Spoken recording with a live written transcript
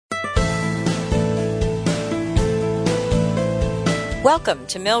Welcome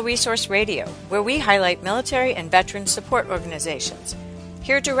to Mill Resource Radio, where we highlight military and veteran support organizations.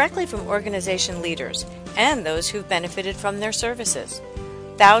 Hear directly from organization leaders and those who've benefited from their services.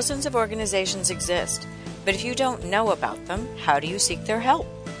 Thousands of organizations exist, but if you don't know about them, how do you seek their help?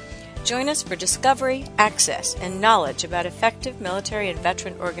 Join us for discovery, access, and knowledge about effective military and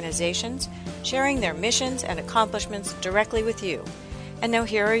veteran organizations, sharing their missions and accomplishments directly with you. And now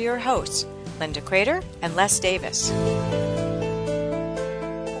here are your hosts, Linda Crater and Les Davis.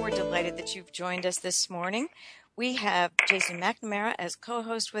 That you've joined us this morning. We have Jason McNamara as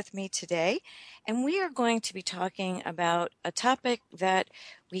co-host with me today, and we are going to be talking about a topic that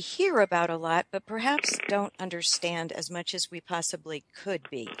we hear about a lot, but perhaps don't understand as much as we possibly could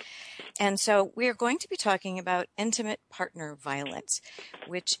be. And so we are going to be talking about intimate partner violence,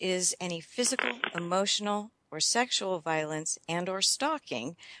 which is any physical, emotional, or sexual violence and or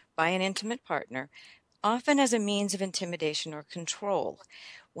stalking by an intimate partner, often as a means of intimidation or control.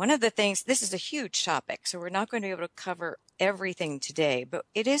 One of the things, this is a huge topic, so we're not going to be able to cover everything today, but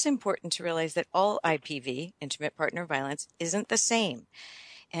it is important to realize that all IPV, intimate partner violence, isn't the same.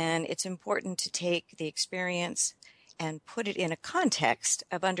 And it's important to take the experience and put it in a context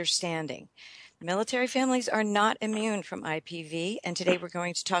of understanding. Military families are not immune from IPV, and today we're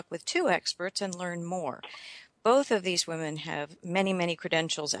going to talk with two experts and learn more. Both of these women have many, many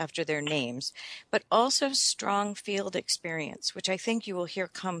credentials after their names, but also strong field experience, which I think you will hear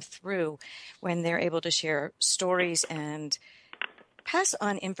come through when they're able to share stories and pass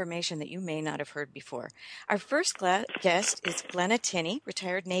on information that you may not have heard before. Our first guest is Glenna Tinney,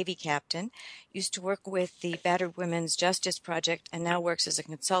 retired Navy captain, used to work with the Battered Women's Justice Project and now works as a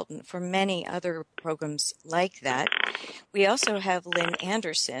consultant for many other programs like that. We also have Lynn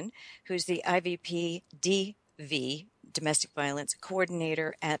Anderson, who's the IVP-DV, Domestic Violence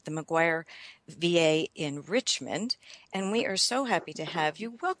Coordinator at the McGuire VA in Richmond. And we are so happy to have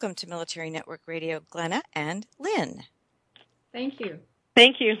you. Welcome to Military Network Radio, Glenna and Lynn. Thank you.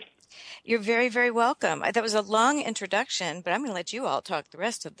 Thank you. You're very, very welcome. That was a long introduction, but I'm going to let you all talk the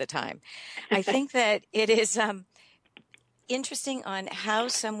rest of the time. I think that it is interesting on how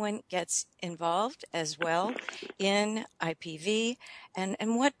someone gets involved as well in IPV and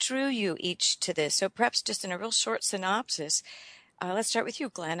what drew you each to this. So perhaps just in a real short synopsis, let's start with you,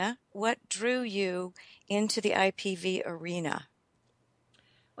 Glenna. What drew you into the IPV arena?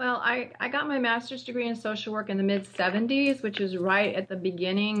 Well, I got my master's degree in social work in the mid-'70s, which is right at the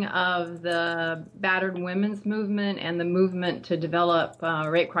beginning of the battered women's movement and the movement to develop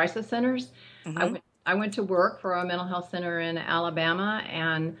rape crisis centers. Mm-hmm. I went to work for a mental health center in Alabama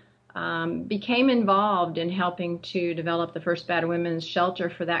and became involved in helping to develop the first battered women's shelter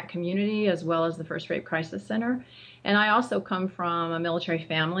for that community, as well as the first rape crisis center. And I also come from a military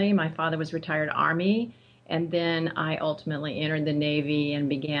family. My father was retired Army, and then I ultimately entered the Navy and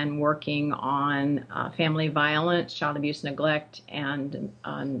began working on family violence, child abuse, neglect, and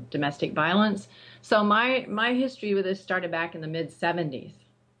domestic violence. So my history with this started back in the mid-'70s.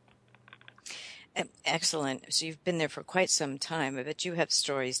 Excellent. So you've been there for quite some time. I bet you have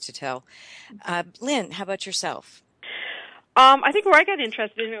stories to tell. Lynn, how about yourself? I think where I got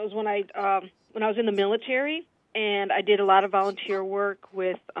interested in it was when I was in the military, and I did a lot of volunteer work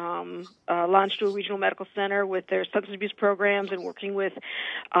with Lawrence Stewart Regional Medical Center with their substance abuse programs and working with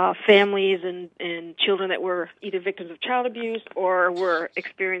families and children that were either victims of child abuse or were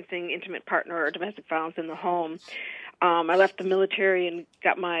experiencing intimate partner or domestic violence in the home. I left the military and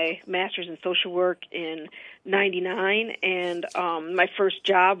got my master's in social work in '99, and my first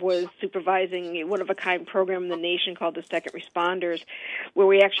job was supervising a one-of-a-kind program in the nation called the Second Responders, where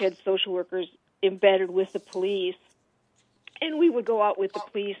we actually had social workers embedded with the police, and we would go out with the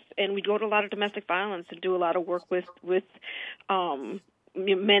police, and we'd go to a lot of domestic violence and do a lot of work with men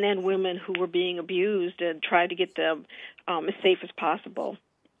and women who were being abused and try to get them as safe as possible.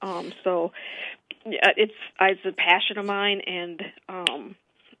 So it's a passion of mine, and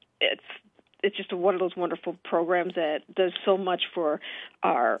it's just one of those wonderful programs that does so much for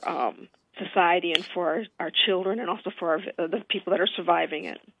our society and for our children, and also for the people that are surviving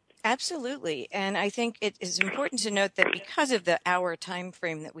it. Absolutely. And I think it is important to note that because of the hour time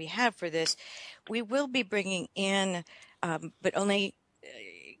frame that we have for this, we will be bringing in, but only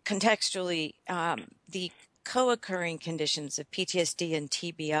contextually, the co-occurring conditions of PTSD and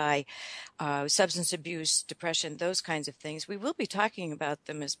TBI, substance abuse, depression, those kinds of things. We will be talking about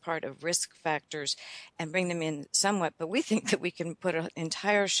them as part of risk factors and bring them in somewhat, but we think that we can put an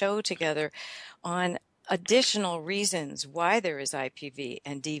entire show together on additional reasons why there is IPV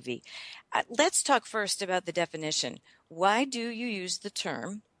and DV. Let's talk first about the definition. Why do you use the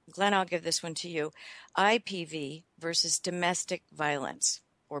term Glenn, I'll give this one to you. IPV versus domestic violence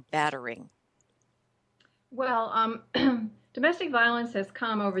or battering. Well, domestic violence has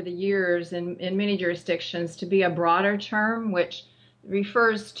come over the years in many jurisdictions to be a broader term, which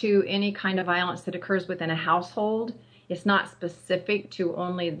refers to any kind of violence that occurs within a household. It's not specific to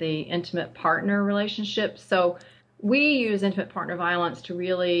only the intimate partner relationship. So we use intimate partner violence to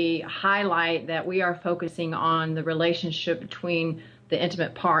really highlight that we are focusing on the relationship between the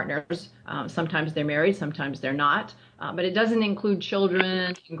intimate partners. Sometimes they're married, sometimes they're not. But it doesn't include children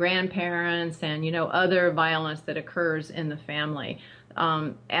and grandparents and, other violence that occurs in the family.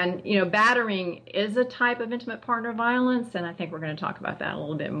 Battering is a type of intimate partner violence, and I think we're going to talk about that a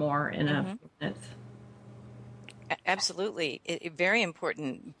little bit more in a few minutes. Absolutely. A very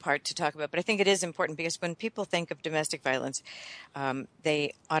important part to talk about. But I think it is important because when people think of domestic violence,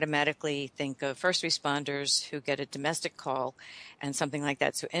 they automatically think of first responders who get a domestic call and something like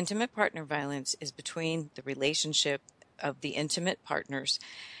that. So intimate partner violence is between the relationship of the intimate partners.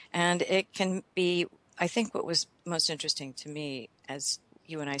 And it can be, I think what was most interesting to me as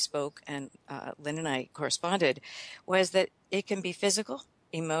you and I spoke and Lynn and I corresponded was that it can be physical,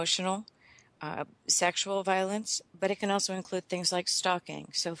 emotional, sexual violence, but it can also include things like stalking.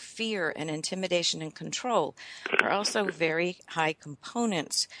 So fear and intimidation and control are also very high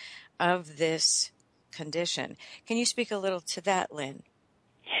components of this condition. Can you speak a little to that, Lynn?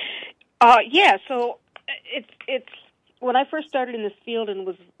 Yeah. So it's when I first started in this field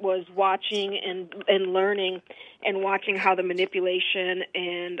and was watching and learning and watching how the manipulation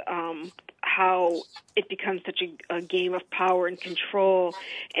and how it becomes such a game of power and control,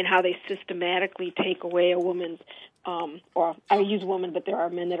 and how they systematically take away a woman's, or I use women, but there are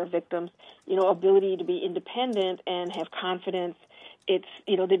men that are victims, ability to be independent and have confidence. It's,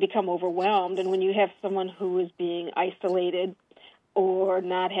 they become overwhelmed. And when you have someone who is being isolated or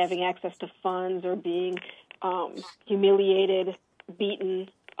not having access to funds or being humiliated, beaten,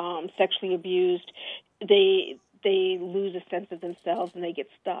 sexually abused, they lose a sense of themselves and they get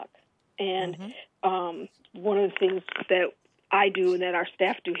stuck. And one of the things that I do and that our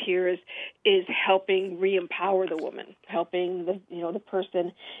staff do here is helping re-empower the woman, helping the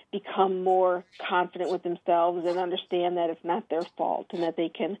person become more confident with themselves and understand that it's not their fault and that they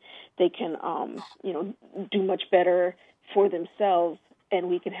can do much better for themselves, and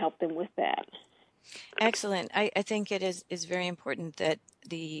we can help them with that. Excellent. I think it is very important that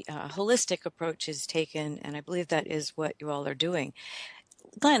the holistic approach is taken, and I believe that is what you all are doing.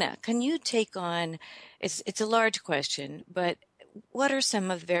 Glenna, can you take on, it's a large question, but what are some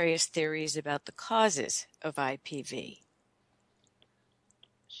of the various theories about the causes of IPV?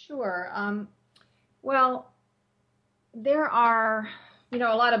 Sure. Well, there are, a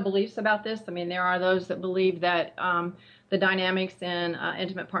lot of beliefs about this. I mean, there are those that believe that the dynamics in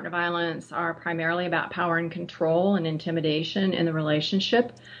intimate partner violence are primarily about power and control and intimidation in the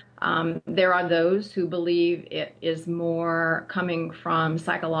relationship. There are those who believe it is more coming from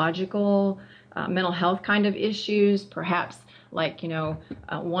psychological, mental health kind of issues, perhaps like,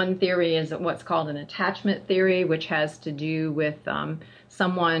 one theory is what's called an attachment theory, which has to do with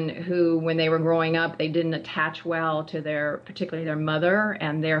someone who, when they were growing up, they didn't attach well to particularly their mother,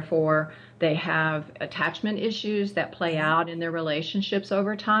 and therefore they have attachment issues that play out in their relationships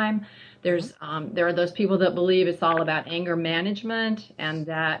over time. There are those people that believe it's all about anger management and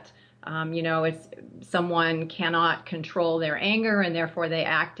that, it's someone cannot control their anger and therefore they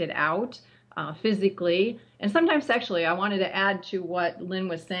act it out physically and sometimes sexually. I wanted to add to what Lynn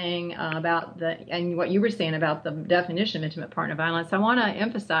was saying and what you were saying about the definition of intimate partner violence. I want to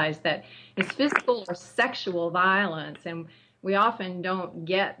emphasize that it's physical or sexual violence, and we often don't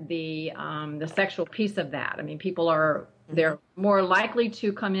get the sexual piece of that. I mean, they're more likely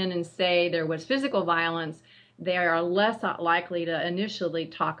to come in and say there was physical violence. They are less likely to initially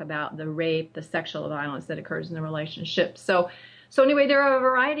talk about the rape, the sexual violence that occurs in the relationship. So anyway, there are a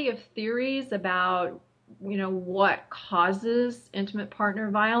variety of theories about, what causes intimate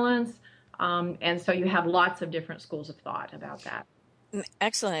partner violence. And so you have lots of different schools of thought about that.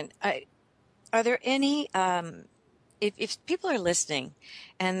 Excellent. Are there any, if people are listening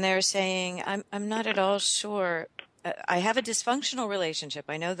and they're saying, I'm not at all sure, I have a dysfunctional relationship,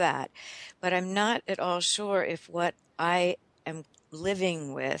 I know that, but I'm not at all sure if what I am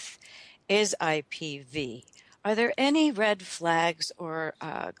living with is IPV. Are there any red flags or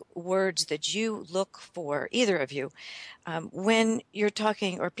words that you look for, either of you, when you're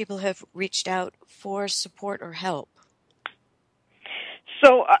talking or people have reached out for support or help?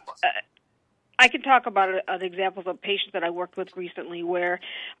 So I can talk about an example of a patient that I worked with recently where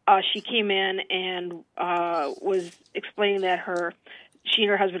she came in and was explaining that her she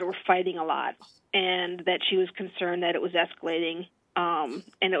and her husband were fighting a lot, and that she was concerned that it was escalating, and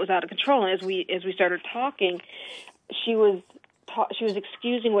it was out of control. And as we started talking, she was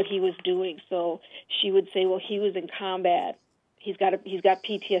excusing what he was doing. So she would say, "Well, he was in combat. He's got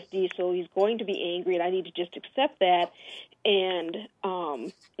PTSD, so he's going to be angry, and I need to just accept that." And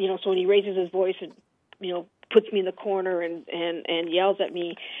so when he raises his voice and puts me in the corner and yells at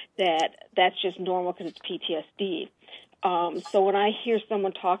me, that's just normal because it's PTSD. So when I hear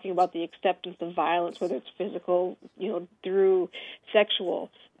someone talking about the acceptance of violence, whether it's physical, through sexual,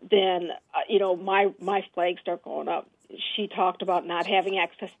 then my flags start going up. She talked about not having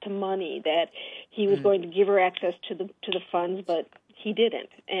access to money, that he was going to give her access to the funds, but he didn't.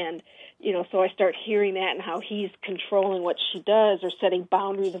 And so I start hearing that and how he's controlling what she does or setting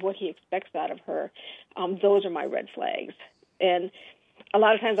boundaries of what he expects out of her. Those are my red flags. And a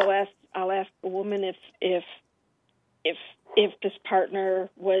lot of times I'll ask a woman if this partner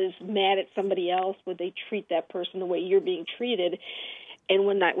was mad at somebody else, would they treat that person the way you're being treated? And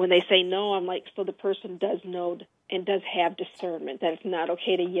when they say no, I'm like, so the person does know and does have discernment that it's not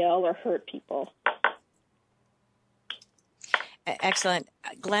okay to yell or hurt people. Excellent.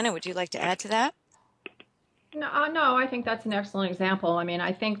 Glenna, would you like to add to that? No, I think that's an excellent example. I mean,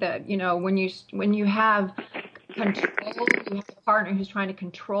 I think that, when you have control, you have a partner who's trying to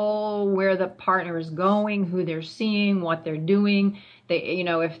control where the partner is going, who they're seeing, what they're doing. They,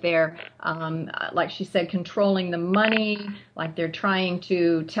 if they're, like she said, controlling the money, like they're trying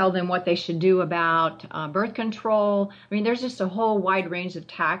to tell them what they should do about birth control. I mean, there's just a whole wide range of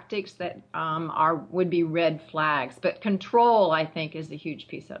tactics that would be red flags. But control, I think, is a huge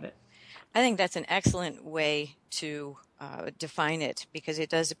piece of it. I think that's an excellent way to define it, because it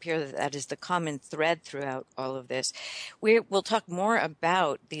does appear that is the common thread throughout all of this. We'll talk more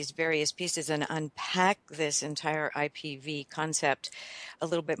about these various pieces and unpack this entire IPV concept a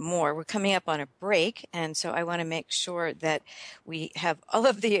little bit more. We're coming up on a break, and so I want to make sure that we have all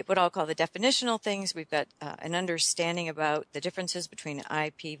of what I'll call the definitional things. We've got an understanding about the differences between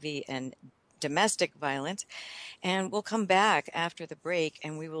IPV and domestic violence. And we'll come back after the break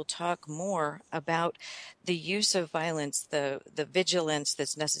and we will talk more about the use of violence, the vigilance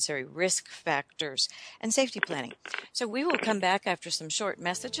that's necessary, risk factors, and safety planning. So we will come back after some short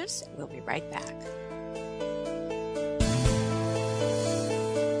messages. We'll be right back.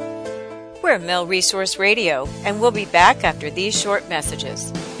 We're Mill Resource Radio, and we'll be back after these short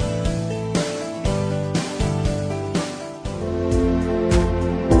messages.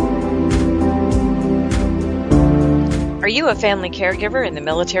 Are you a family caregiver in the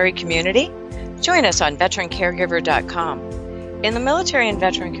military community? Join us on veterancaregiver.com. In the military and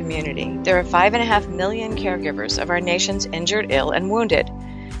veteran community, there are 5.5 million caregivers of our nation's injured, ill, and wounded.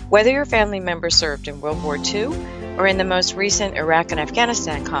 Whether your family member served in World War II or in the most recent Iraq and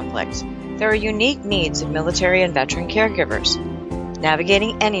Afghanistan conflicts, there are unique needs of military and veteran caregivers.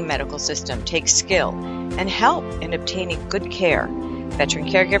 Navigating any medical system takes skill and help in obtaining good care. Veteran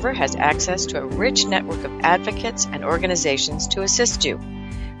Caregiver has access to a rich network of advocates and organizations to assist you.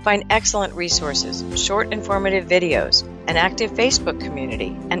 Find excellent resources, short informative videos, an active Facebook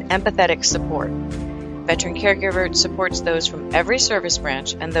community, and empathetic support. Veteran Caregiver supports those from every service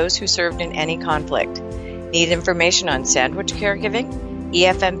branch and those who served in any conflict. Need information on sandwich caregiving,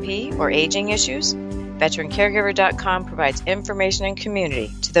 EFMP, or aging issues? VeteranCaregiver.com provides information and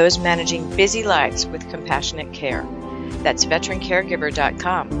community to those managing busy lives with compassionate care. That's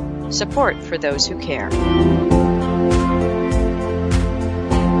VeteranCaregiver.com. Support for those who care.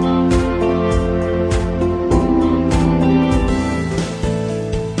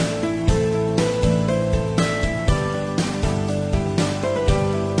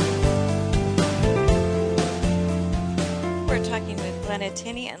 We're talking with Glenna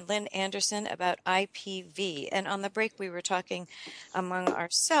Tinney and Lynn Anderson about IPV. And on the break, we were talking among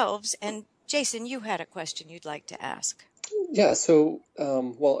ourselves. And Jason, you had a question you'd like to ask. Yeah, so,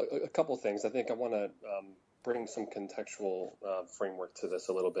 a couple of things. I think I want to bring some contextual framework to this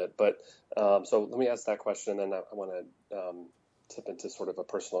a little bit. But so let me ask that question, and then I want to tip into sort of a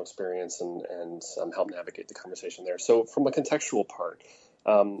personal experience and help navigate the conversation there. So from a contextual part,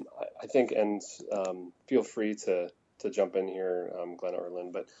 I think, and feel free to jump in here, Glenna or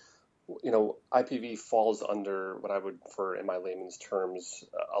Lynn, but IPV falls under what I would, in my layman's terms,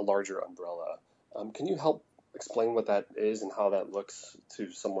 a larger umbrella. Can you help explain what that is and how that looks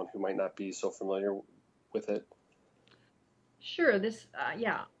to someone who might not be so familiar with it? Sure.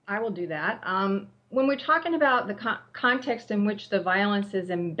 I will do that. When we're talking about the context in which the violence is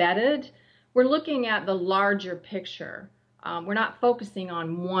embedded, we're looking at the larger picture. we're not focusing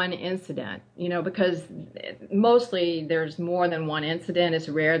on one incident, because mostly there's more than one incident. It's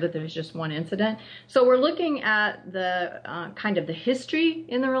rare that there's just one incident. So we're looking at the kind of the history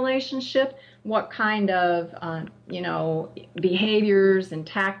in the relationship, what kind of, behaviors and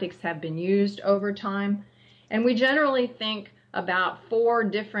tactics have been used over time. And we generally think about 4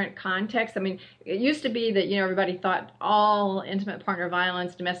 different contexts. I mean, it used to be that, everybody thought all intimate partner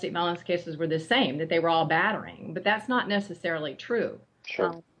violence, domestic violence cases were the same, that they were all battering, but that's not necessarily true.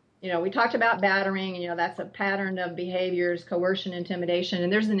 Sure. We talked about battering, and, that's a pattern of behaviors, coercion, intimidation,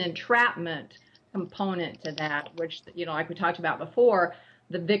 and there's an entrapment component to that, which, like we talked about before,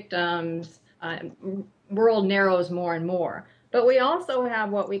 the victim's world narrows more and more. But we also have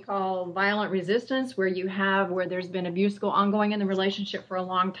what we call violent resistance, where there's been abuse ongoing in the relationship for a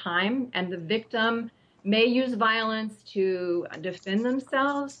long time, and the victim may use violence to defend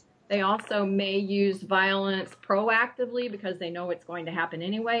themselves. They also may use violence proactively because they know it's going to happen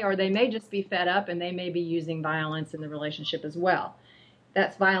anyway, or they may just be fed up and they may be using violence in the relationship as well.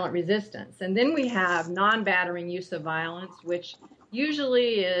 That's violent resistance. And then we have non-battering use of violence, which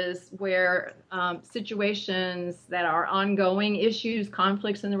usually is where situations that are ongoing issues,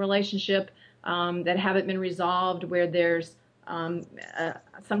 conflicts in the relationship that haven't been resolved, where there's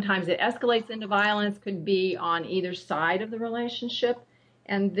sometimes it escalates into violence, could be on either side of the relationship.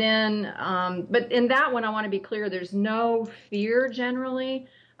 And then, but in that one, I want to be clear, there's no fear generally,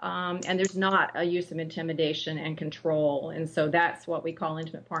 and there's not a use of intimidation and control. And so that's what we call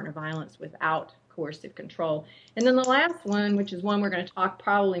intimate partner violence without coercive control. And then the last one, which is one we're going to talk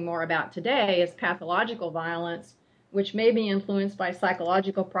probably more about today, is pathological violence, which may be influenced by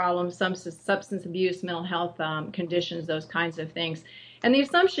psychological problems, some substance abuse, mental health conditions, those kinds of things. And the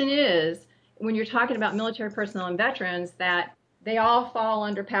assumption is, when you're talking about military personnel and veterans, that they all fall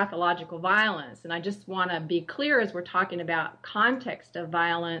under pathological violence. And I just want to be clear, as we're talking about context of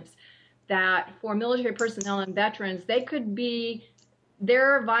violence, that for military personnel and veterans,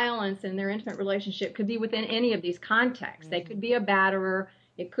 their violence in their intimate relationship could be within any of these contexts. They could be a batterer,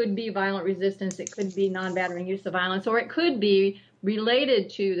 it could be violent resistance, it could be non-battering use of violence, or it could be related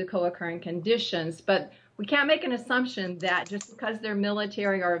to the co-occurring conditions. But we can't make an assumption that just because they're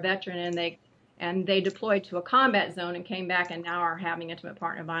military or a veteran and they deployed to a combat zone and came back and now are having intimate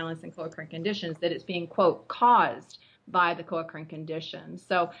partner violence and co-occurring conditions, that it's being, quote, caused by the co-occurring conditions.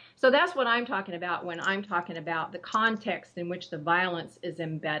 So that's what I'm talking about when I'm talking about the context in which the violence is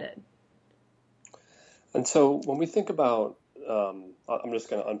embedded. And so when we think about, I'm just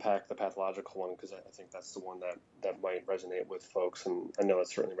going to unpack the pathological one because I think that's the one that might resonate with folks, and I know it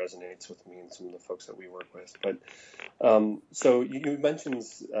certainly resonates with me and some of the folks that we work with. But so you mentioned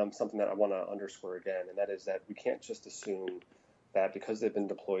something that I want to underscore again, and that is that we can't just assume that because they've been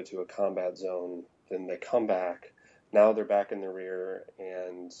deployed to a combat zone, then they come back, now they're back in the rear,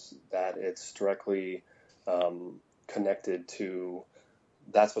 and that it's directly connected to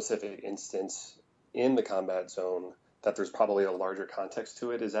that specific instance in the combat zone, that there's probably a larger context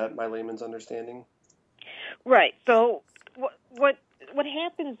to it. Is that my layman's understanding? Right. So what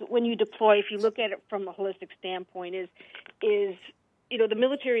happens when you deploy, if you look at it from a holistic standpoint, is the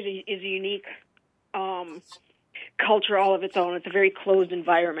military is a unique culture all of its own. It's a very closed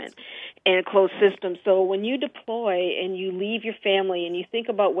environment and a closed system. So when you deploy and you leave your family and you think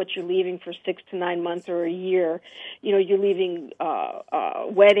about what you're leaving for 6 to 9 months or a year, you're leaving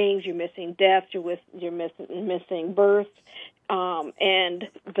weddings, you're missing deaths, you're missing births, and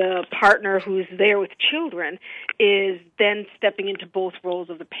the partner who's there with children is then stepping into both roles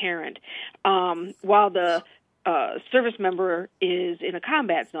of the parent, while the service member is in a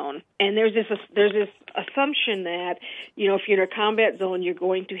combat zone. And there's this assumption that, if you're in a combat zone, you're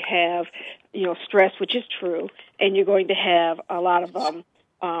going to have, stress, which is true, and you're going to have a lot of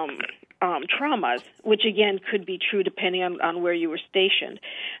traumas, which again could be true depending on where you were stationed.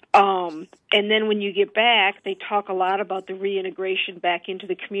 And then when you get back, they talk a lot about the reintegration back into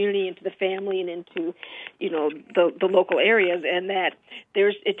the community, into the family, and into, the local areas, and that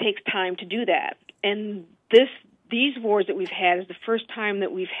it takes time to do that. And these wars that we've had is the first time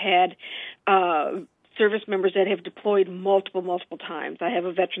that we've had service members that have deployed multiple times. I have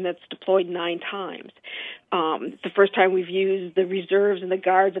a veteran that's deployed 9 times. It's the first time we've used the reserves and the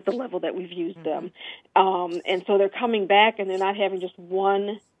guards at the level that we've used them. And so they're coming back and they're not having just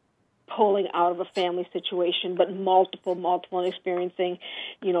one pulling out of a family situation, but multiple, and experiencing,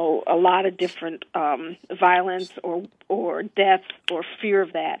 a lot of different violence or death or fear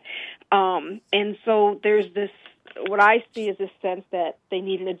of that. And so there's this what I see is this sense that they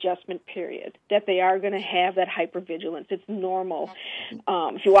need an adjustment period, that they are going to have that hypervigilance. It's normal.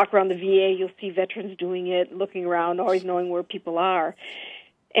 If you walk around the VA, you'll see veterans doing it, looking around, always knowing where people are.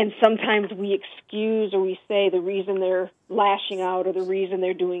 And sometimes we excuse or we say the reason they're lashing out or the reason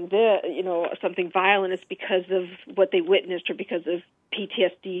they're doing this, something violent is because of what they witnessed or because of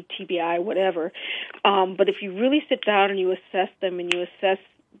PTSD, TBI, whatever. But if you really sit down and you assess them and you assess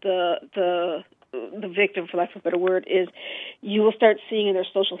the victim, for lack of a better word, is you will start seeing in their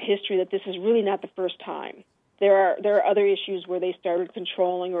social history that this is really not the first time. There are other issues where they started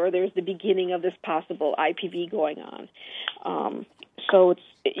controlling, or there's the beginning of this possible IPV going on. So it's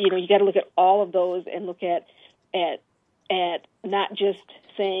you got to look at all of those and look at not just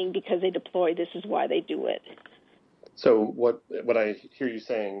saying because they deploy, this is why they do it. So what I hear you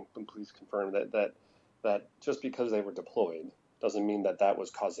saying, and please confirm that just because they were deployed doesn't mean that was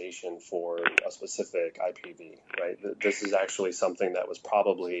causation for a specific IPV, right? This is actually something that was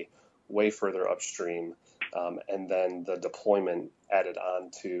probably way further upstream, and then the deployment added on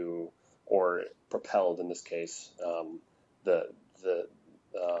to, or propelled in this case, the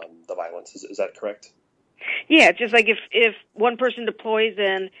violence. Is that correct? Yeah, just like if one person deploys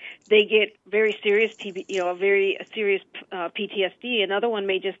and they get very serious serious PTSD, another one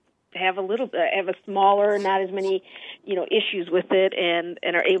may just have a smaller, not as many, issues with it, and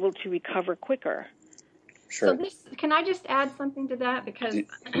are able to recover quicker. Sure. So can I just add something to that, because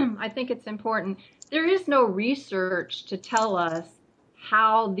I think it's important. There is no research to tell us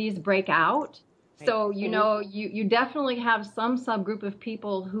how these break out. So, you definitely have some subgroup of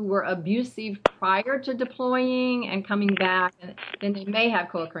people who were abusive prior to deploying and coming back, and then they may have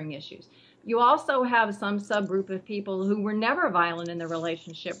co-occurring issues. You also have some subgroup of people who were never violent in the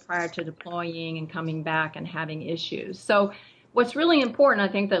relationship prior to deploying and coming back and having issues. So what's really important,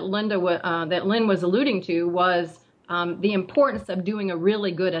 I think, that Lynn was alluding to was the importance of doing a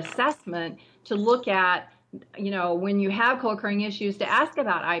really good assessment to look at, when you have co-occurring issues, to ask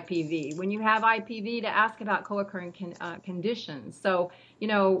about IPV. When you have IPV, to ask about co-occurring conditions. So,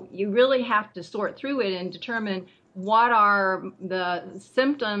 you really have to sort through it and determine what are the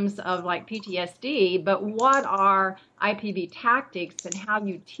symptoms of like PTSD, but what are IPV tactics and how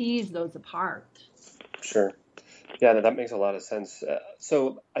you tease those apart. Sure. Yeah, that makes a lot of sense.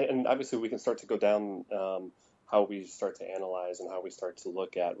 And obviously we can start to go down how we start to analyze and how we start to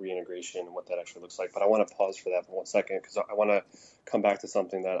look at reintegration and what that actually looks like. But I want to pause for that for 1 second, because I want to come back to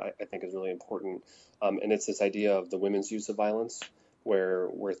something that I think is really important. And it's this idea of the women's use of violence, where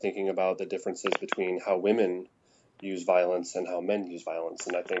we're thinking about the differences between how women use violence and how men use violence.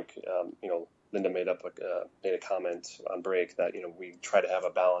 And I think, Linda made a comment on break that, we try to have a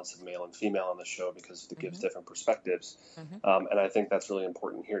balance of male and female on the show because it gives different perspectives. And I think that's really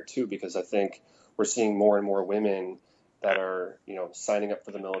important here too, because I think we're seeing more and more women that are, signing up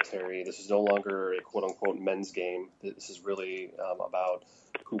for the military. This is no longer a quote unquote men's game. This is really about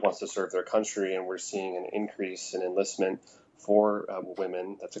who wants to serve their country. And we're seeing an increase in enlistment for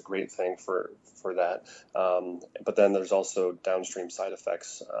women. That's a great thing for that. But then there's also downstream side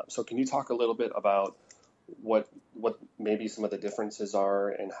effects. So can you talk a little bit about what maybe some of the differences are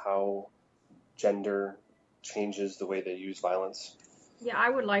and how gender changes the way they use violence? Yeah, I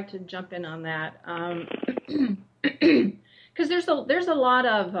would like to jump in on that. Because there's a lot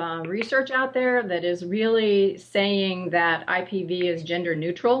of research out there that is really saying that IPV is gender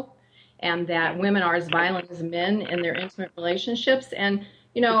neutral, and that women are as violent as men in their intimate relationships. And,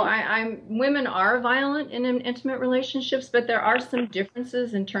 women are violent in intimate relationships, but there are some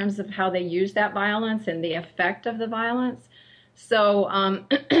differences in terms of how they use that violence and the effect of the violence. So,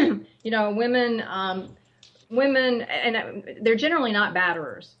 women, and they're generally not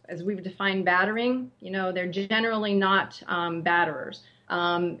batterers. As we've defined battering, they're generally not batterers.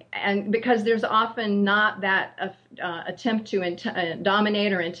 And because there's often not that attempt to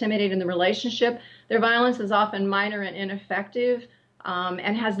dominate or intimidate in the relationship, their violence is often minor and ineffective,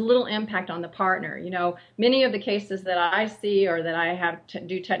 and has little impact on the partner. Many of the cases that I see or that I have to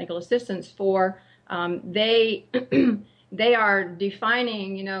do technical assistance for, they are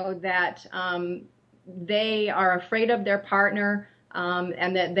defining, that they are afraid of their partner,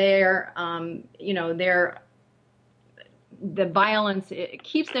 and that the violence, it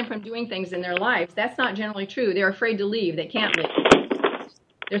keeps them from doing things in their lives. That's not generally true. They're afraid to leave. They can't leave.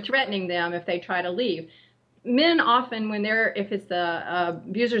 They're threatening them if they try to leave. Men often, if it's the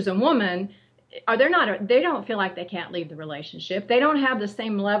abuser's a woman, they don't feel like they can't leave the relationship. They don't have the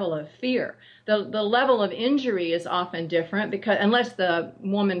same level of fear. The level of injury is often different, because unless the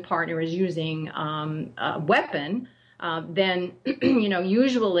woman partner is using a weapon, then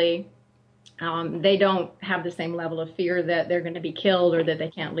usually they don't have the same level of fear that they're going to be killed or that they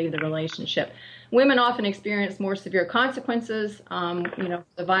can't leave the relationship. Women often experience more severe consequences, for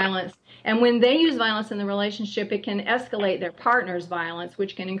the violence. And when they use violence in the relationship, it can escalate their partner's violence,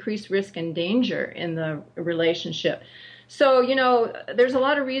 which can increase risk and danger in the relationship. So, there's a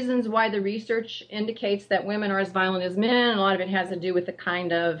lot of reasons why the research indicates that women are as violent as men. A lot of it has to do with the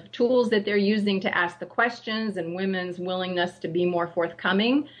kind of tools that they're using to ask the questions and women's willingness to be more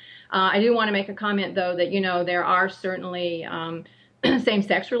forthcoming. I do want to make a comment, though, that, there are certainly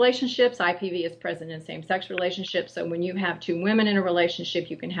same-sex relationships. IPV is present in same-sex relationships. So when you have two women in a relationship,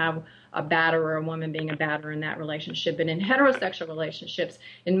 you can have a batterer or a woman being a batterer in that relationship. And in heterosexual relationships,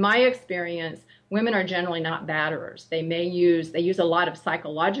 in my experience, women are generally not batterers. They use a lot of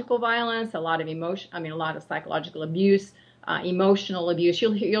psychological violence, a lot of psychological abuse, emotional abuse.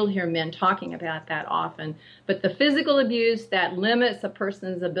 You'll hear men talking about that often. But the physical abuse that limits a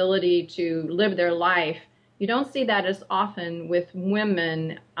person's ability to live their life, you don't see that as often with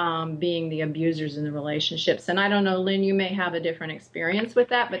women being the abusers in the relationships. And I don't know, Lynn, you may have a different experience with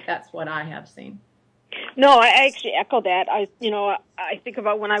that, but that's what I have seen. No, I actually echo that. I think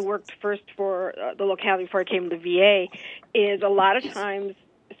about when I worked first for the locality before I came to the VA, is a lot of times,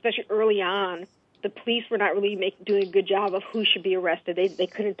 especially early on, the police were not really doing a good job of who should be arrested. They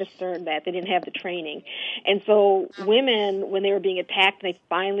couldn't discern that. They didn't have the training. And so women, when they were being attacked and they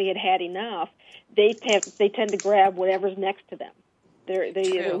finally had enough, they tend to grab whatever's next to them. They're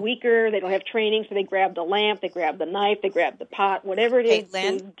weaker, they don't have training, so they grab the lamp, they grab the knife, they grab the pot, whatever it is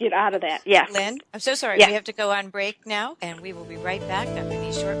to get out of that. Yeah. Lynn, I'm so sorry. Yeah. We have to go on break now, and we will be right back after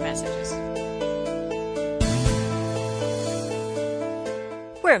these short messages.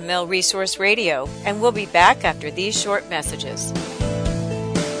 We're Mill Resource Radio, and we'll be back after these short messages.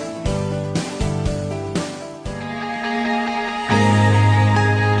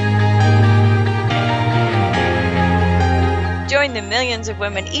 Join the millions of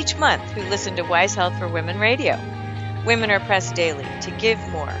women each month who listen to Wise Health for Women Radio. Women are pressed daily to give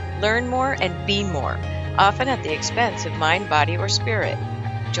more, learn more, and be more, often at the expense of mind, body, or spirit.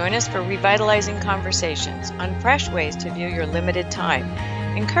 Join us for revitalizing conversations on fresh ways to view your limited time,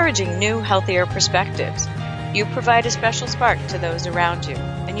 encouraging new, healthier perspectives. You provide a special spark to those around you,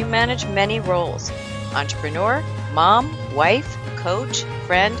 and you manage many roles: entrepreneur, mom, wife, coach,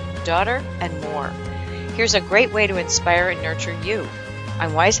 friend, daughter, and more. Here's a great way to inspire and nurture you.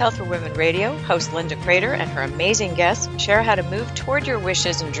 On Wise Health for Women Radio, host Linda Crater and her amazing guests share how to move toward your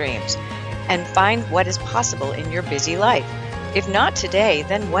wishes and dreams and find what is possible in your busy life. If not today,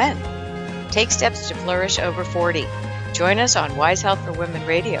 then when? Take steps to flourish over 40. Join us on Wise Health for Women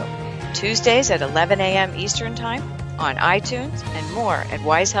Radio, Tuesdays at 11 a.m. Eastern Time, on iTunes, and more at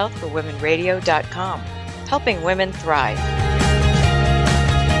wisehealthforwomenradio.com, helping women thrive.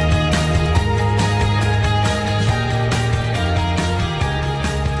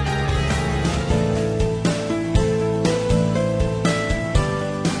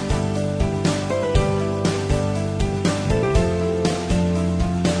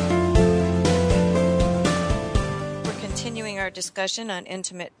 Discussion on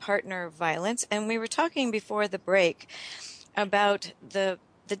intimate partner violence, and we were talking before the break about the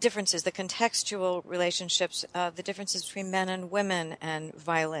differences, the contextual relationships, the differences between men and women and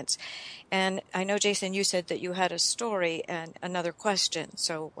violence. And I know, Jason, you said that you had a story and another question,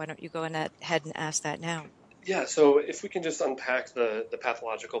 so why don't you go ahead and ask that now? Yeah, so if we can just unpack the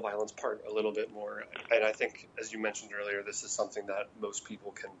pathological violence part a little bit more, and I think, as you mentioned earlier, this is something that most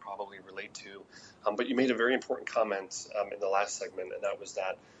people can probably relate to, but you made a very important comment in the last segment, and that was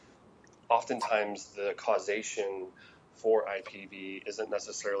that oftentimes the causation for IPV isn't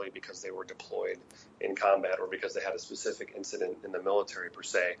necessarily because they were deployed in combat or because they had a specific incident in the military per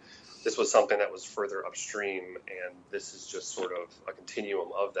se. This was something that was further upstream, and this is just sort of a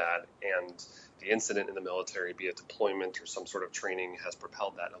continuum of that, and the incident in the military, be it deployment or some sort of training, has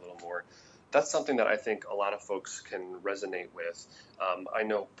propelled that a little more. That's something that I think a lot of folks can resonate with. I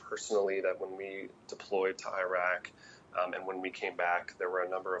know personally that when we deployed to Iraq and when we came back, there were a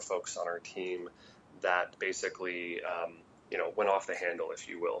number of folks on our team that basically, went off the handle, if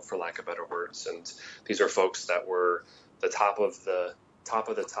you will, for lack of better words. And these are folks that were the top of the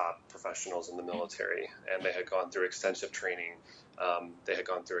top professionals in the military, and they had gone through extensive training. They had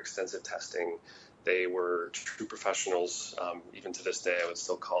gone through extensive testing. They were true professionals. Even to this day, I would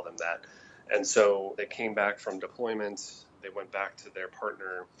still call them that. And so they came back from deployment. They went back to their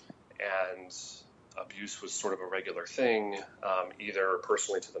partner, and abuse was sort of a regular thing, either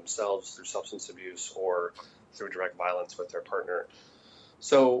personally to themselves through substance abuse or through direct violence with their partner.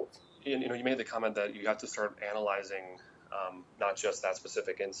 So, you made the comment that you have to start analyzing not just that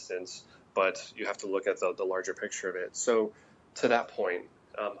specific instance, but you have to look at the larger picture of it. So to that point,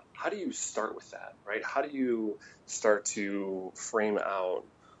 how do you start with that, right? How do you start to frame out,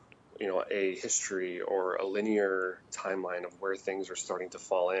 a history or a linear timeline of where things are starting to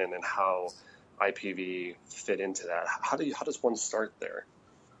fall in and how IPV fit into that? How does one start there?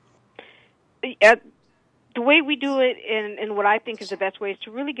 The way we do it, and what I think is the best way, is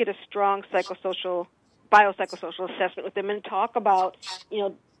to really get a strong biopsychosocial assessment with them and talk about,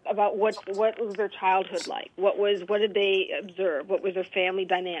 about what was their childhood like, what did they observe, what was their family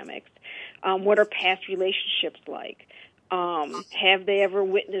dynamics, what are past relationships like, have they ever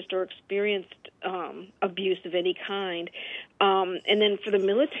witnessed or experienced abuse of any kind, and then for the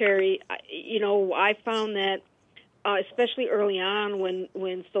military, I found that. Especially early on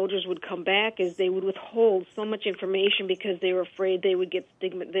when soldiers would come back, is they would withhold so much information because they were afraid they would get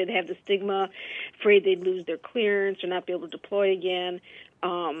stigma, they'd have the stigma, afraid they'd lose their clearance or not be able to deploy again.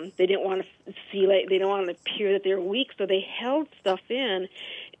 They didn't want to they didn't want to appear that they were weak, so they held stuff in,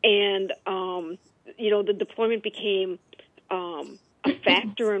 and the deployment became a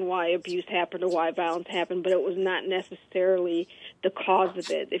factor in why abuse happened or why violence happened, but it was not necessarily the cause of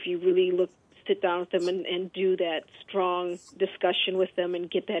it. If you really sit down with them and do that strong discussion with them and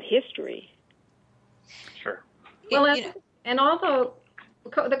get that history. Sure. Well, and although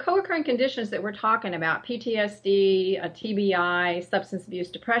the co-occurring conditions that we're talking about, PTSD, TBI, substance abuse,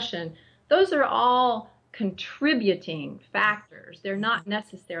 depression, those are all contributing factors. They're not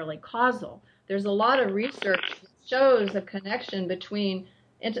necessarily causal. There's a lot of research that shows a connection between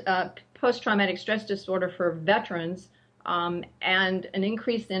post-traumatic stress disorder for veterans and an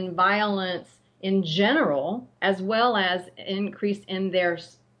increase in violence in general, as well as increase in their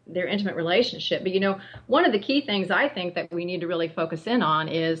intimate relationship. But, one of the key things I think that we need to really focus in on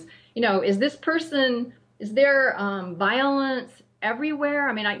is, is there violence everywhere?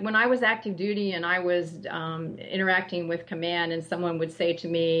 I mean, when I was active duty and I was interacting with command, and someone would say to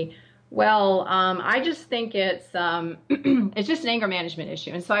me, well, I just think it's it's just an anger management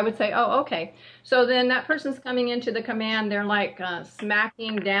issue. And so I would say, oh, okay. So then that person's coming into the command, they're like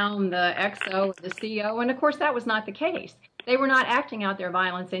smacking down the XO, the CO. And of course, that was not the case. They were not acting out their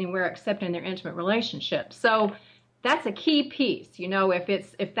violence anywhere except in their intimate relationship. So that's a key piece.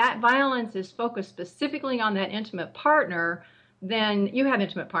 If that violence is focused specifically on that intimate partner, then you have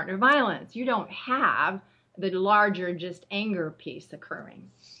intimate partner violence. You don't have the larger just anger piece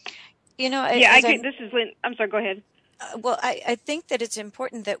occurring. This is Lynn. I'm sorry, go ahead. Well, I think that it's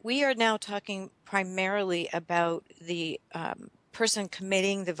important that we are now talking primarily about the person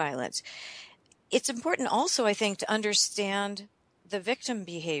committing the violence. It's important also, I think, to understand the victim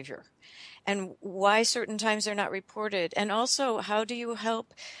behavior and why certain times they're not reported. And also, how do you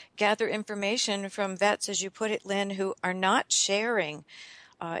help gather information from vets, as you put it, Lynn, who are not sharing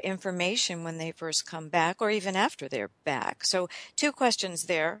information when they first come back or even after they're back? So 2 questions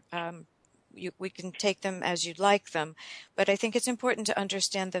there. We can take them as you'd like them, but I think it's important to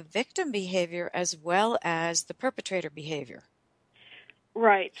understand the victim behavior as well as the perpetrator behavior.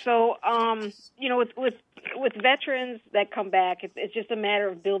 Right. So, with veterans that come back, it's just a matter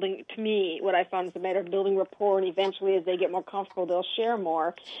of building. To me, what I found is a matter of building rapport, and eventually, as they get more comfortable, they'll share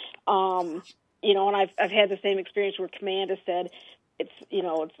more. And I've had the same experience where command has said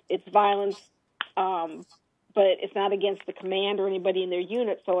it's violence. But it's not against the command or anybody in their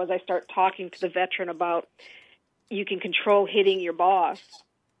unit. So as I start talking to the veteran about, you can control hitting your boss,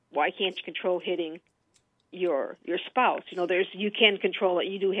 why can't you control hitting your spouse? You can control it.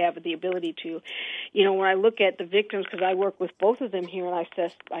 You do have the ability to. When I look at the victims, because I work with both of them here, and I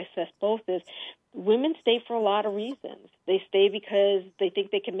assess both, is women stay for a lot of reasons. They stay because they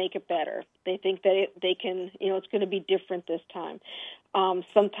think they can make it better. They think that they can, it's going to be different this time.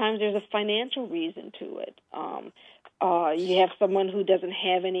 Sometimes there's a financial reason to it. You have someone who doesn't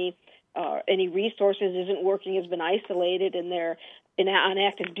have any resources, isn't working, has been isolated, and they're on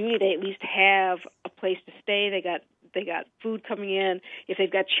active duty. They at least have a place to stay. They got food coming in. If they've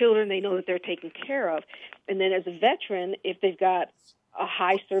got children, they know that they're taken care of. And then as a veteran, if they've got a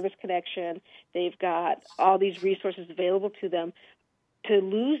high service connection, they've got all these resources available to them. To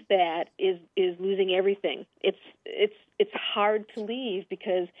lose that is losing everything. It's hard to leave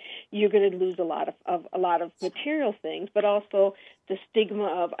because you're going to lose a lot of material things, but also the stigma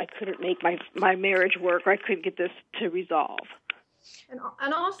of I couldn't make my marriage work, or I couldn't get this to resolve.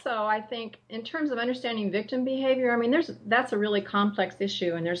 And also, I think in terms of understanding victim behavior, I mean, that's a really complex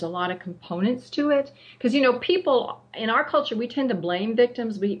issue, and there's a lot of components to it. Because people in our culture, we tend to blame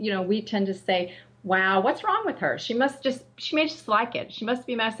victims. We tend to say, wow, what's wrong with her? She may just like it. She must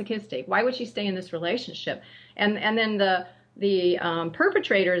be masochistic. Why would she stay in this relationship? And then the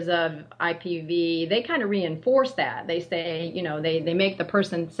perpetrators of IPV, they kind of reinforce that. They say, you know, they make the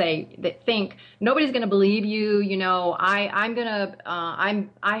person say, they think nobody's going to believe you. You know, I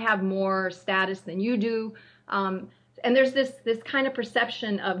have more status than you do. And there's this kind of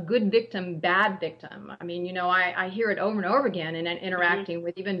perception of good victim, bad victim. I mean, you know, I hear it over and over again in interacting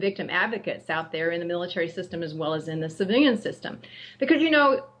with even victim advocates out there in the military system as well as in the civilian system. Because, you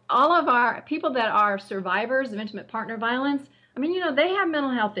know, all of our people that are survivors of intimate partner violence, I mean, you know, they have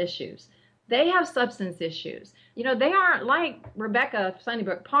mental health issues. They have substance issues. You know, they aren't like Rebecca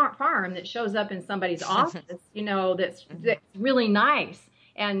Sunnybrook Farm that shows up in somebody's office, you know, that's really nice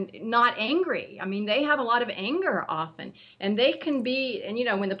and not angry. I mean, they have a lot of anger often, and they can be, and you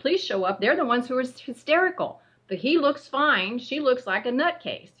know, when the police show up, they're the ones who are hysterical. But he looks fine, she looks like a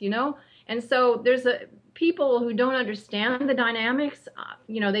nutcase, you know? And so there's people who don't understand the dynamics,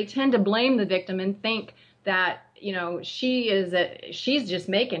 you know, they tend to blame the victim and think that, you know, she's just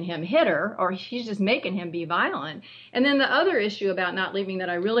making him hit her, or she's just making him be violent. And then the other issue about not leaving that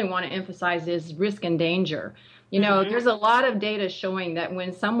I really want to emphasize is risk and danger. You know, there's a lot of data showing that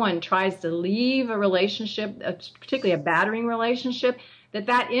when someone tries to leave a relationship, particularly a battering relationship,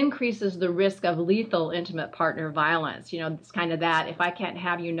 that increases the risk of lethal intimate partner violence. You know, it's kind of that, if I can't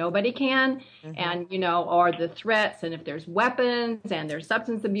have you, nobody can. And, you know, or the threats, and if there's weapons and there's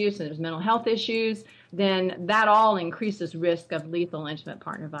substance abuse and there's mental health issues, then that all increases risk of lethal intimate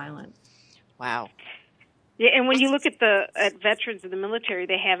partner violence. Wow. Yeah, and when you look at veterans of the military,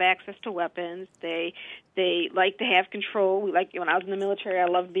 they have access to weapons. They like to have control. When I was in the military, I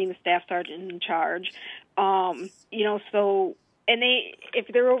loved being the staff sergeant in charge. You know, so, and if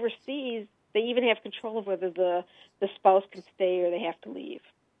they're overseas, they even have control of whether the spouse can stay or they have to leave.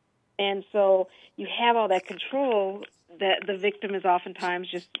 And so you have all that control that the victim is oftentimes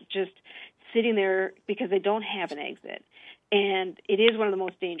just sitting there because they don't have an exit. And it is one of the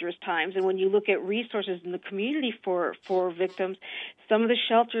most dangerous times. And when you look at resources in the community for victims, some of the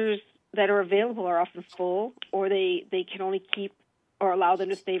shelters that are available are often full, or they can only keep or allow them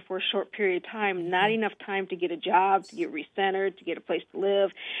to stay for a short period of time, not enough time to get a job, to get recentered, to get a place to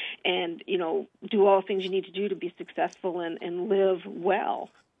live, and, you know, do all the things you need to do to be successful and live well.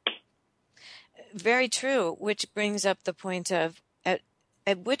 Very true, which brings up the point of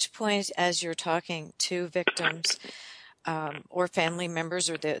at which point, as you're talking to victims, or family members,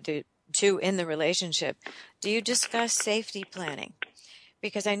 or the two in the relationship, do you discuss safety planning?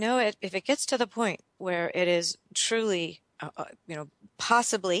 Because I know if it gets to the point where it is truly, you know,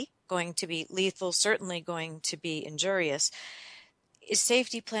 possibly going to be lethal, certainly going to be injurious, is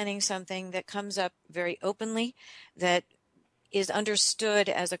safety planning something that comes up very openly, that is understood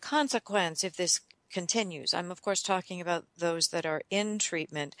as a consequence if this continues? I'm, of course, talking about those that are in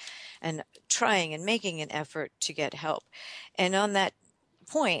treatment and trying and making an effort to get help. And on that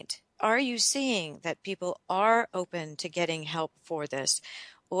point, are you seeing that people are open to getting help for this?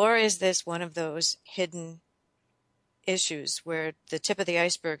 Or is this one of those hidden issues where the tip of the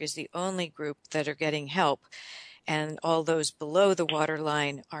iceberg is the only group that are getting help and all those below the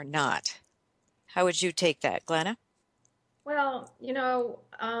waterline are not? How would you take that, Glenna? Well, you know,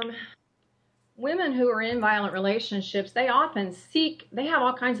 women who are in violent relationships, they often they have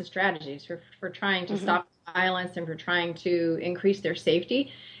all kinds of strategies for trying to stop violence and for trying to increase their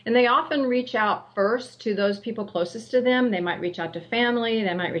safety. And they often reach out first to those people closest to them. They might reach out to family,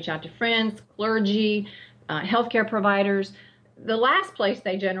 they might reach out to friends, clergy, healthcare providers. The last place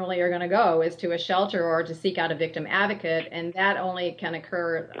they generally are going to go is to a shelter or to seek out a victim advocate, and that only can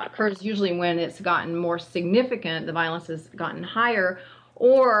occurs usually when it's gotten more significant, the violence has gotten higher,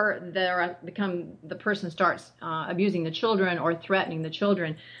 or the person starts abusing the children or threatening the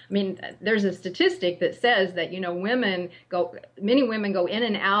children. I mean, there's a statistic that says that, you know, many women go in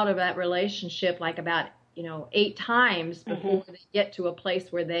and out of that relationship like about, you know, 8 times before they get to a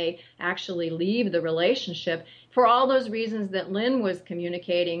place where they actually leave the relationship, for all those reasons that Lynn was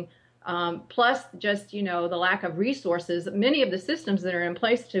communicating, plus just, you know, the lack of resources. Many of the systems that are in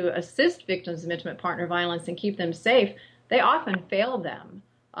place to assist victims of intimate partner violence and keep them safe, they often fail them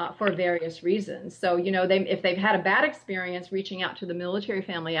for various reasons. So, you know, if they've had a bad experience reaching out to the military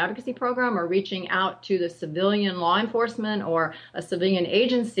family advocacy program or reaching out to the civilian law enforcement or a civilian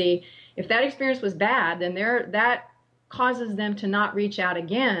agency, if that experience was bad, then that causes them to not reach out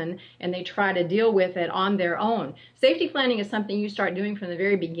again, and they try to deal with it on their own. Safety planning is something you start doing from the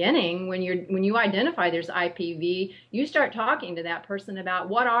very beginning. When you identify there's IPV, you start talking to that person about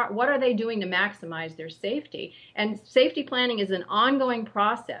what are they doing to maximize their safety. And safety planning is an ongoing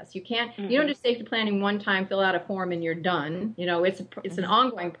process. You don't do safety planning one time, fill out a form, and you're done. You know, it's an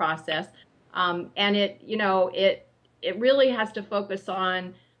ongoing process, and it it really has to focus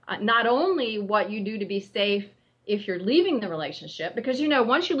on not only what you do to be safe if you're leaving the relationship, because,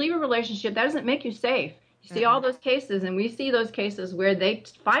 once you leave a relationship, that doesn't make you safe. You see all those cases, and we see those cases where they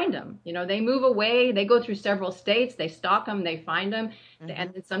find them. They move away, they go through several states, they stalk them, they find them,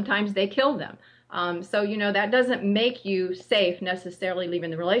 and sometimes they kill them. So, that doesn't make you safe necessarily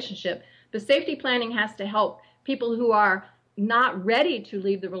leaving the relationship. But safety planning has to help people who are not ready to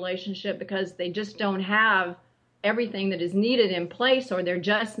leave the relationship because they just don't have everything that is needed in place, or they're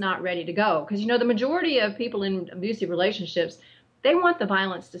just not ready to go. Because, the majority of people in abusive relationships, they want the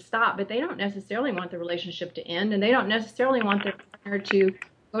violence to stop, but they don't necessarily want the relationship to end, and they don't necessarily want their partner to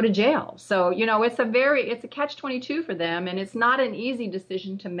go to jail. So, it's a catch-22 for them, and it's not an easy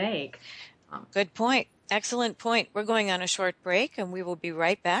decision to make. Good point. Excellent point. We're going on a short break, and we will be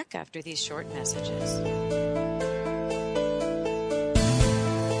right back after these short messages.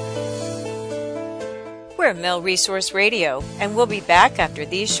 We're Mill Resource Radio, and we'll be back after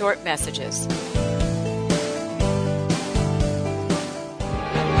these short messages.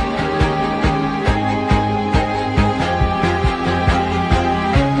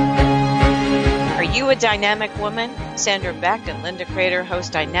 Are you a dynamic woman? Sandra Beck and Linda Crater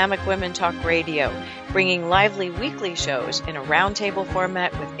host Dynamic Women Talk Radio, bringing lively weekly shows in a roundtable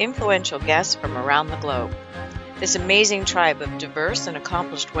format with influential guests from around the globe. This amazing tribe of diverse and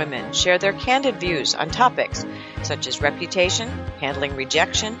accomplished women share their candid views on topics such as reputation, handling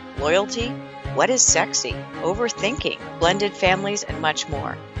rejection, loyalty, what is sexy, overthinking, blended families, and much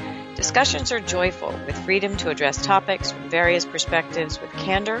more. Discussions are joyful, with freedom to address topics from various perspectives with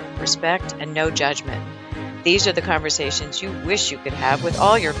candor, respect, and no judgment. These are the conversations you wish you could have with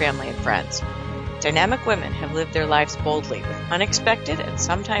all your family and friends. Dynamic women have lived their lives boldly with unexpected and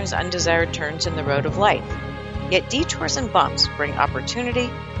sometimes undesired turns in the road of life. Yet detours and bumps bring opportunity,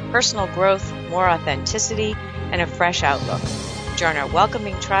 personal growth, more authenticity, and a fresh outlook. Join our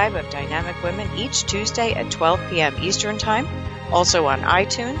welcoming tribe of dynamic women each Tuesday at 12 p.m. Eastern Time, also on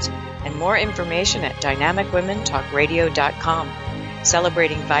iTunes, and more information at dynamicwomentalkradio.com.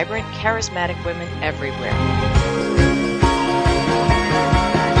 Celebrating vibrant, charismatic women everywhere.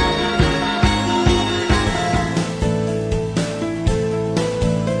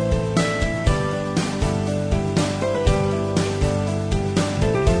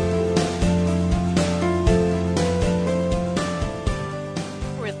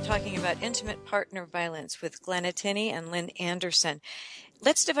 Intimate partner violence with Glenna Tinney and Lynn Anderson.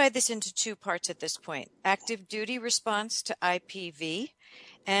 Let's divide this into two parts at this point. Active duty response to IPV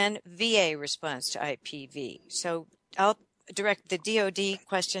and VA response to IPV. So I'll direct the DOD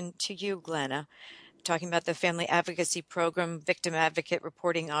question to you, Glenna, talking about the family advocacy program, victim advocate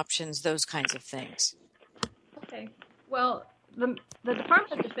reporting options, those kinds of things. Okay. Well, the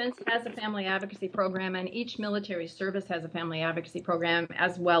Department of Defense has a family advocacy program, and each military service has a family advocacy program,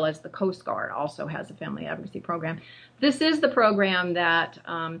 as well as the Coast Guard also has a family advocacy program. This is the program that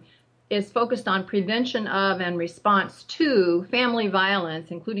is focused on prevention of and response to family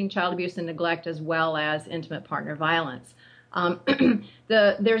violence, including child abuse and neglect, as well as intimate partner violence.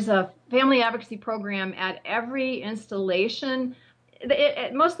 There's a family advocacy program at every installation.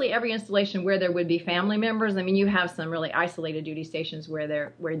 Mostly every installation where there would be family members. I mean, you have some really isolated duty stations where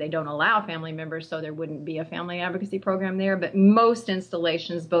they don't allow family members, so there wouldn't be a family advocacy program there. But most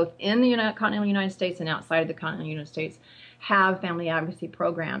installations, both in the continental United States and outside of the continental United States, have family advocacy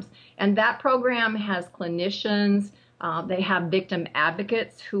programs. And that program has clinicians. They have victim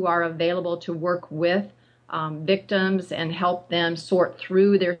advocates who are available to work with victims and help them sort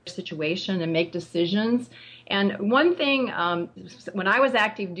through their situation and make decisions. And one thing, when I was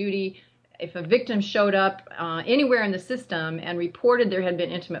active duty, if a victim showed up anywhere in the system and reported there had been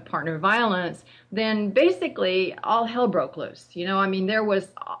intimate partner violence, then basically all hell broke loose. There was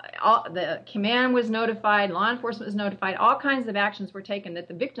the command was notified, law enforcement was notified, all kinds of actions were taken that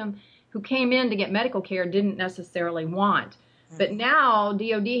the victim who came in to get medical care didn't necessarily want. But now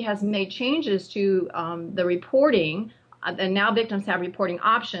DOD has made changes to the reporting. And now victims have reporting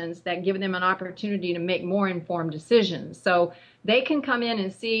options that give them an opportunity to make more informed decisions. So they can come in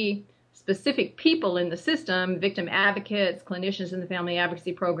and see specific people in the system, victim advocates, clinicians in the family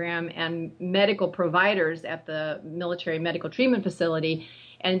advocacy program, and medical providers at the military medical treatment facility.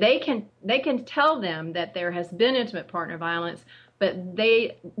 And they can tell them that there has been intimate partner violence, but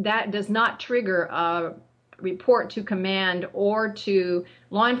that does not trigger a report to command or to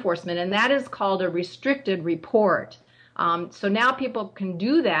law enforcement. And that is called a restricted report. So now people can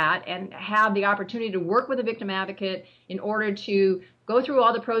do that and have the opportunity to work with a victim advocate in order to go through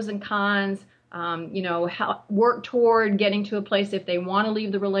all the pros and cons, work toward getting to a place if they want to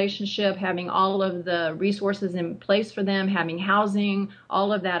leave the relationship, having all of the resources in place for them, having housing,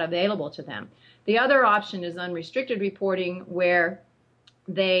 all of that available to them. The other option is unrestricted reporting, where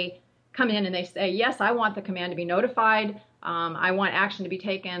they come in and they say, yes, I want the command to be notified. I want action to be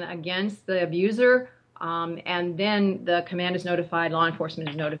taken against the abuser. And then the command is notified, law enforcement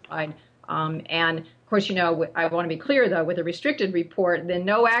is notified. And of course, I want to be clear, though, with a restricted report, then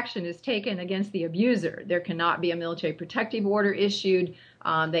no action is taken against the abuser. There cannot be a military protective order issued.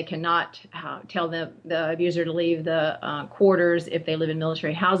 They cannot tell the abuser to leave the quarters if they live in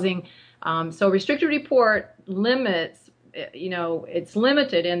military housing. So restricted report limits, it's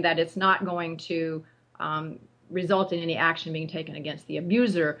limited in that it's not going to result in any action being taken against the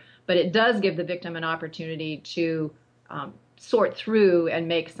abuser, but it does give the victim an opportunity to sort through and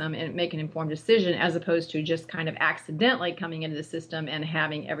make an informed decision, as opposed to just kind of accidentally coming into the system and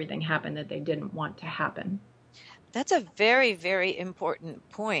having everything happen that they didn't want to happen. That's a very, very important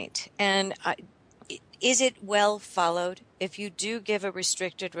point. And is it well followed? If you do give a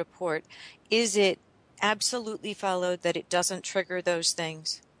restricted report, is it absolutely followed that it doesn't trigger those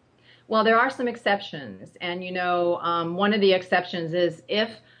things? Well, there are some exceptions. And, one of the exceptions is if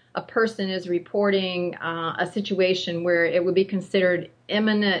a person is reporting a situation where it would be considered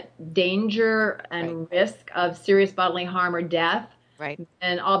imminent danger and risk of serious bodily harm or death, right,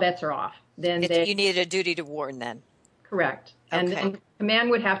 and all bets are off. Then you need a duty to warn then. Correct. Okay. And command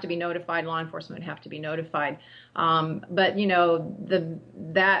would have to be notified, law enforcement would have to be notified. But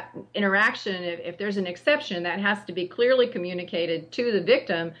that interaction, if there's an exception, that has to be clearly communicated to the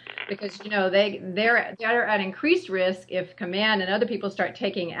victim, because they're at increased risk if command and other people start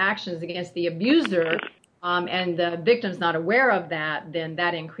taking actions against the abuser, and the victim's not aware of that, then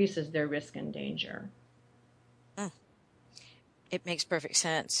that increases their risk and danger. It makes perfect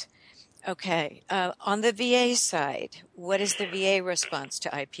sense. Okay. On the VA side, what is the VA response to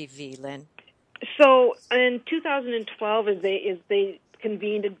IPV, Lynn? So in 2012, as they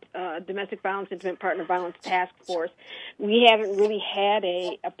convened a domestic violence, intimate partner violence task force, we haven't really had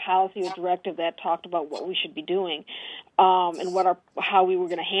a policy or directive that talked about what we should be doing and how we were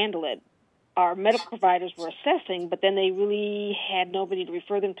going to handle it. Our medical providers were assessing, but then they really had nobody to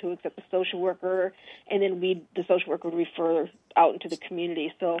refer them to except the social worker, and then the social worker would refer out into the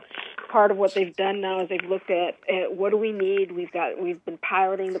community. So part of what they've done now is they've looked at what do we need. We've been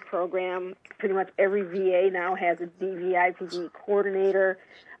piloting the program. Pretty much every VA now has a DVIPD coordinator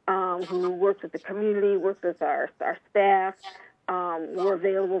who works with the community, works with our staff. We're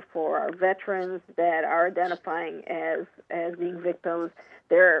available for our veterans that are identifying as being victims.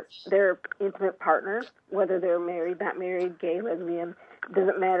 They're intimate partners, whether they're married, not married, gay, lesbian.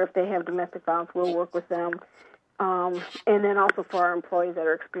 Doesn't matter if they have domestic violence. We'll work with them. And then also for our employees that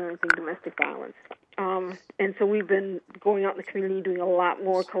are experiencing domestic violence. And so we've been going out in the community doing a lot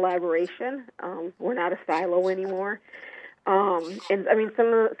more collaboration. We're not a silo anymore. And I mean, some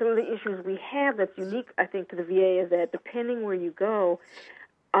of the issues we have that's unique, I think, to the VA is that depending where you go,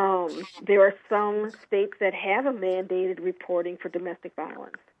 there are some states that have a mandated reporting for domestic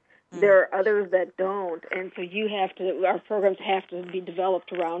violence. There are others that don't, and so our programs have to be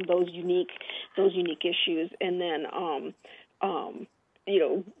developed around those unique issues, and then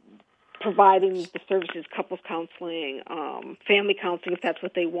providing the services, couples counseling, family counseling if that's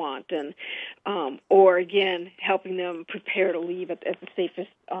what they want, and or again helping them prepare to leave at the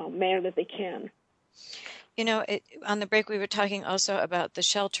safest manner that they can. On the break, we were talking also about the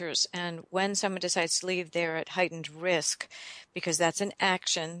shelters, and when someone decides to leave, they're at heightened risk because that's an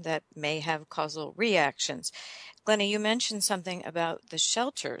action that may have causal reactions. Glenna, you mentioned something about the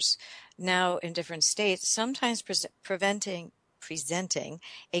shelters now in different states, sometimes presenting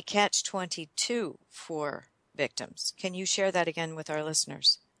a catch-22 for victims. Can you share that again with our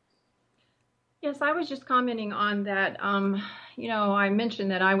listeners? Yes, I was just commenting on that. I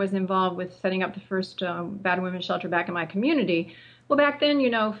mentioned that I was involved with setting up the first battered women's shelter back in my community. Well, back then,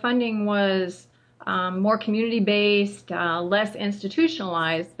 government was more community-based, less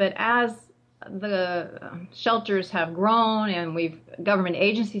institutionalized. But as the shelters have grown and government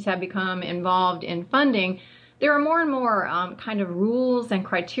agencies have become involved in funding, there are more and more kind of rules and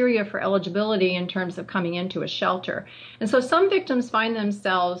criteria for eligibility in terms of coming into a shelter. And so some victims find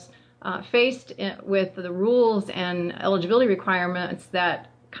themselves faced with the rules and eligibility requirements that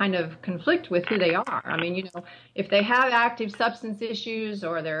kind of conflict with who they are. I mean, if they have active substance issues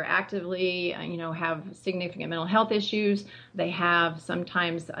or they're actively, have significant mental health issues, they have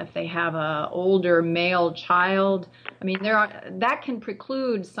sometimes if they have a older male child, I mean, that can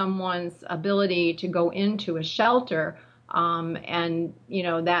preclude someone's ability to go into a shelter And,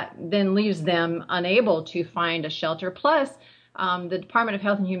 that then leaves them unable to find a shelter. Plus, the Department of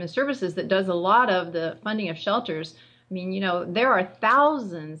Health and Human Services that does a lot of the funding of shelters. I mean, there are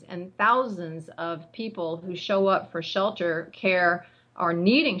thousands and thousands of people who show up for shelter care or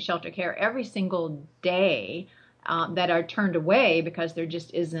needing shelter care every single day that are turned away because there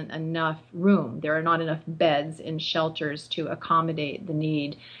just isn't enough room. There are not enough beds in shelters to accommodate the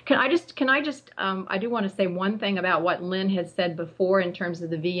need. I do want to say one thing about what Lynn had said before in terms of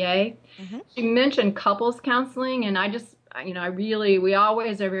the VA. Mm-hmm. She mentioned couples counseling, and we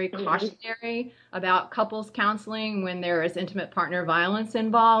always are very cautionary about couples counseling when there is intimate partner violence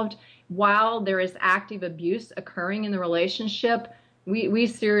involved. While there is active abuse occurring in the relationship, we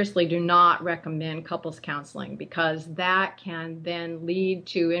seriously do not recommend couples counseling, because that can then lead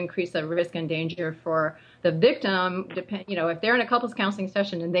to increase of risk and danger for the victim. If they're in a couples counseling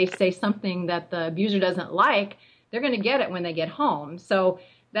session and they say something that the abuser doesn't like, they're going to get it when they get home. So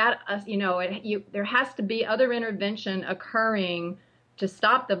that, there has to be other intervention occurring to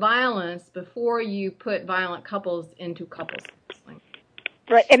stop the violence before you put violent couples into couples counseling.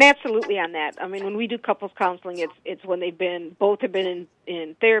 Right, and absolutely on that. I mean, when we do couples counseling, it's when both have been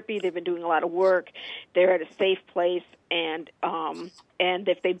in therapy, they've been doing a lot of work, they're at a safe place, and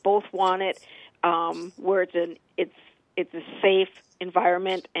if they both want it, where it's a safe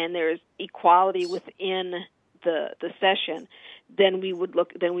environment and there's equality within the session, then we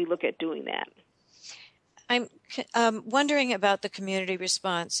look at doing that. I'm wondering about the community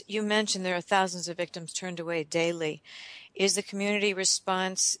response. You mentioned there are thousands of victims turned away daily. Is the community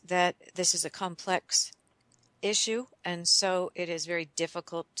response that this is a complex issue, and so it is very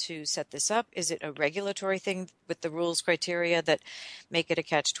difficult to set this up? Is it a regulatory thing with the rules criteria that make it a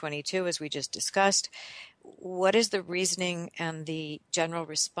catch-22, as we just discussed? What is the reasoning and the general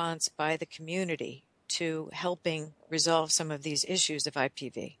response by the community to helping resolve some of these issues of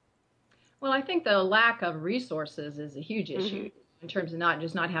IPV? Well, I think the lack of resources is a huge issue in terms of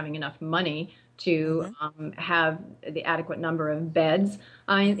not having enough money to have the adequate number of beds.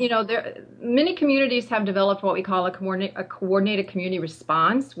 Many communities have developed what we call a coordinated community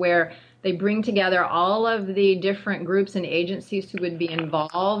response, where they bring together all of the different groups and agencies who would be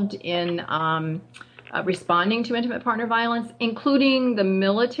involved in responding to intimate partner violence, including the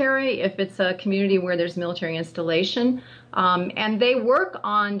military, if it's a community where there's military installation. And they work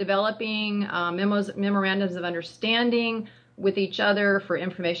on developing memorandums of understanding with each other for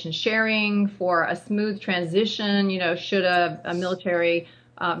information sharing, for a smooth transition, should a military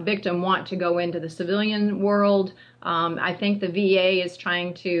victim want to go into the civilian world. I think the VA is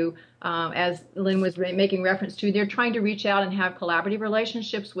trying to, as Lynn was making reference to, they're trying to reach out and have collaborative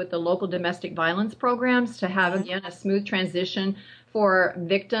relationships with the local domestic violence programs to have, again, a smooth transition for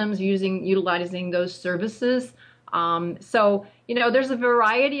victims utilizing those services. So, there's a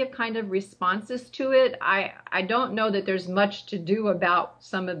variety of kind of responses to it. I don't know that there's much to do about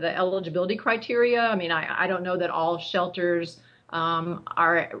some of the eligibility criteria. I mean, I don't know that all shelters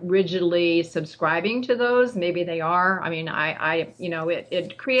are rigidly subscribing to those. Maybe they are. I mean, it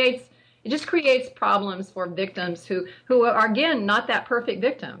just creates problems for victims who are, again, not that perfect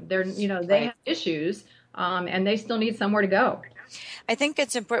victim. They have issues, and they still need somewhere to go. I think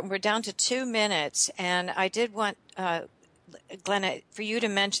it's important. We're down to 2 minutes, and I did want, Glenna, for you to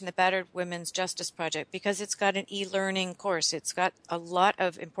mention the Battered Women's Justice Project, because it's got an e-learning course. It's got a lot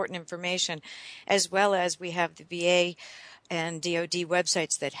of important information, as well as we have the VA and DOD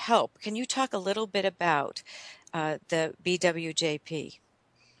websites that help. Can you talk a little bit about the BWJP?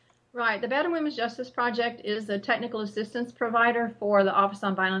 Right. The Battered Women's Justice Project is a technical assistance provider for the Office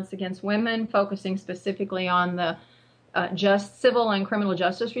on Violence Against Women, focusing specifically on the civil and criminal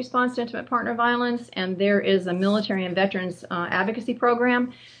justice response to intimate partner violence, and there is a military and veterans advocacy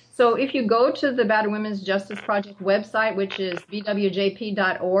program. So if you go to the Battered Women's Justice Project website, which is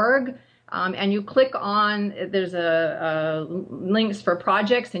bwjp.org, and you click on, there's links for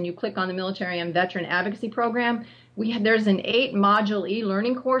projects, and you click on the military and veteran advocacy program, there's an 8-module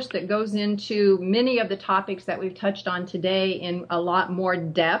e-learning course that goes into many of the topics that we've touched on today in a lot more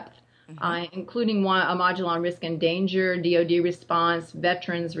depth. Including a module on risk and danger, DOD response,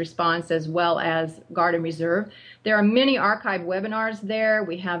 veterans response, as well as Guard and Reserve. There are many archived webinars there.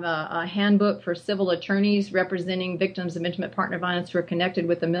 We have a handbook for civil attorneys representing victims of intimate partner violence who are connected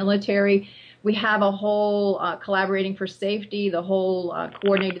with the military. We have a whole collaborating for safety, the whole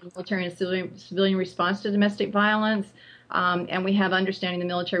coordinated military and civilian response to domestic violence. And we have understanding the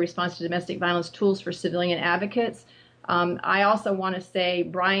military response to domestic violence tools for civilian advocates. I also want to say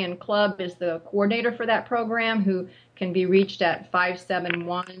Brian Clubb is the coordinator for that program, who can be reached at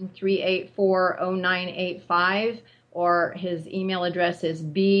 571-384-0985. or his email address is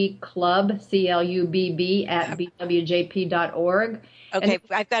bclubb, C-L-U-B-B, at bwjp.org. Okay,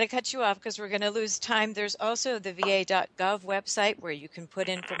 I've got to cut you off because we're going to lose time. There's also the va.gov website where you can put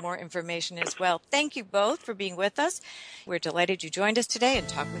in for more information as well. Thank you both for being with us. We're delighted you joined us today and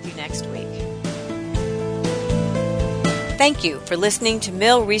talk with you next week. Thank you for listening to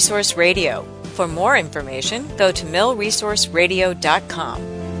Mill Resource Radio. For more information, go to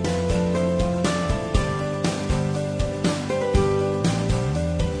millresourceradio.com.